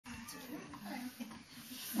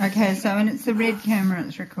Okay, so and it's the red camera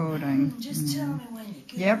it's recording. Just tell me when you're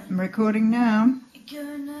good. Yep, I'm recording now. You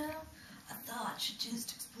go now? I thought I should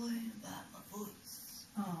just explain about my voice.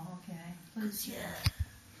 Oh, okay. Cause yeah,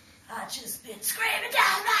 I just been screaming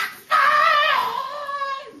down like the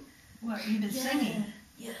phone! What, you've been singing?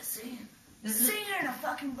 Yeah, singing. Singing in a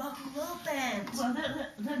fucking rock and roll band. Well,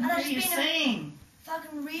 let me hear you sing.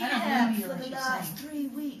 Fucking rehab believe you for the let you last sing. 3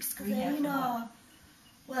 weeks. Cause Rehab you for know,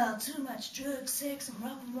 well, too much drugs, sex, and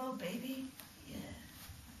rock and roll, baby. Yeah.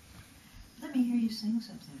 Let me hear you sing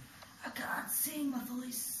something. I can't sing, my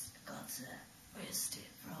voice. I got to rest it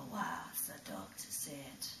for a while, so the doctor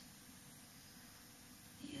said.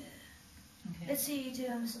 Yeah. Okay. Let's see you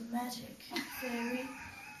doing some magic, fairy.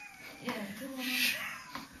 Yeah, come on.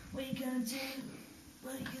 What you gonna do?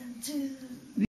 What you gonna do?